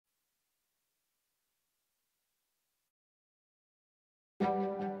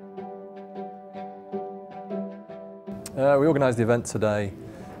We organised the event today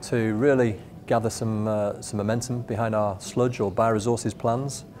to really gather some momentum behind our sludge or bioresources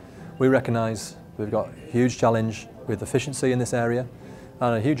plans. We recognise we've got a huge challenge with efficiency in this area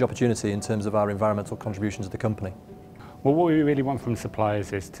and a huge opportunity in terms of our environmental contribution to the company. Well, what we really want from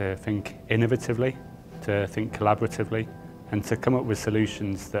suppliers is to think innovatively, to think collaboratively, and to come up with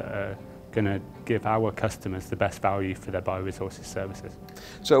solutions that are going to give our customers the best value for their bioresources services.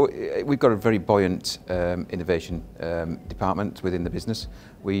 So we've got a very buoyant innovation department within the business.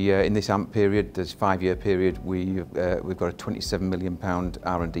 We in this AMP period, this 5-year period, we've got a £27 million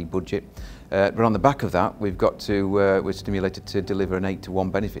R&D budget. But on the back of that, we're stimulated to deliver an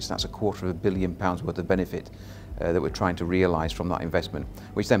 8-to-1 benefit. So that's £250 million worth of benefit that we're trying to realise from that investment,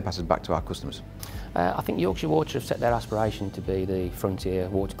 which then passes back to our customers. I think Yorkshire Water have set their aspiration to be the frontier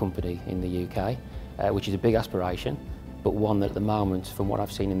water company in the UK, which is a big aspiration, but one that at the moment, from what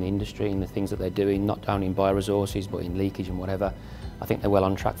I've seen in the industry and the things that they're doing, not only in bioresources, but in leakage and whatever, I think they're well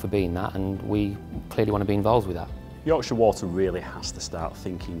on track for being that, and we clearly want to be involved with that. Yorkshire Water really has to start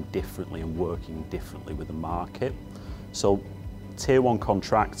thinking differently and working differently with the market. So Tier 1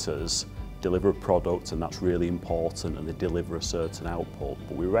 contractors deliver a product, and that's really important, and they deliver a certain output,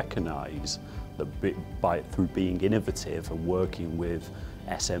 but we recognise that through being innovative and working with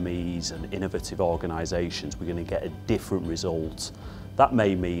SMEs and innovative organisations, we're going to get a different result. That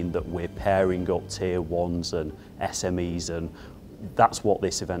may mean that we're pairing up Tier 1s and SMEs, and that's what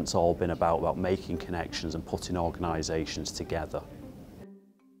this event's all been about making connections and putting organisations together.